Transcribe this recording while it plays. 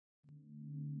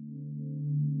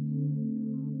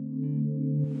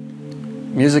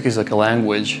Music is like a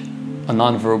language, a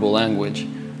non-verbal language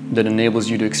that enables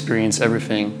you to experience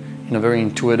everything in a very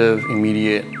intuitive,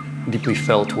 immediate, deeply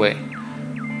felt way.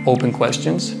 Open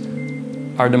questions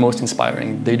are the most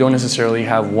inspiring. They don't necessarily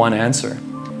have one answer,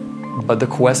 but the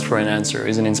quest for an answer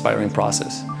is an inspiring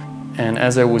process. And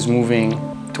as I was moving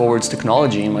towards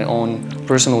technology in my own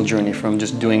personal journey, from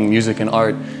just doing music and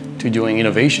art to doing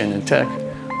innovation and tech,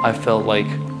 I felt like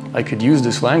I could use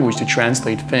this language to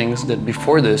translate things that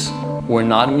before this were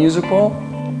not musical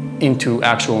into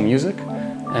actual music.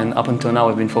 And up until now,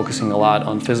 I've been focusing a lot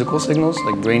on physical signals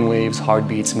like brainwaves,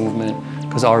 heartbeats, movement,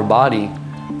 because our body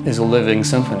is a living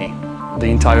symphony. The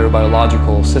entire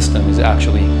biological system is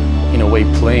actually, in a way,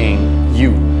 playing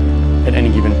you at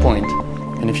any given point.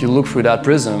 And if you look through that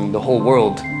prism, the whole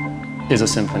world is a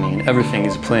symphony and everything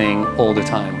is playing all the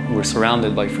time. We're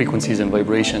surrounded by frequencies and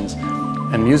vibrations,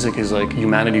 and music is like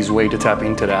humanity's way to tap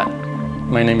into that.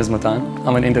 My name is Matan.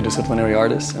 I'm an interdisciplinary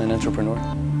artist and an entrepreneur.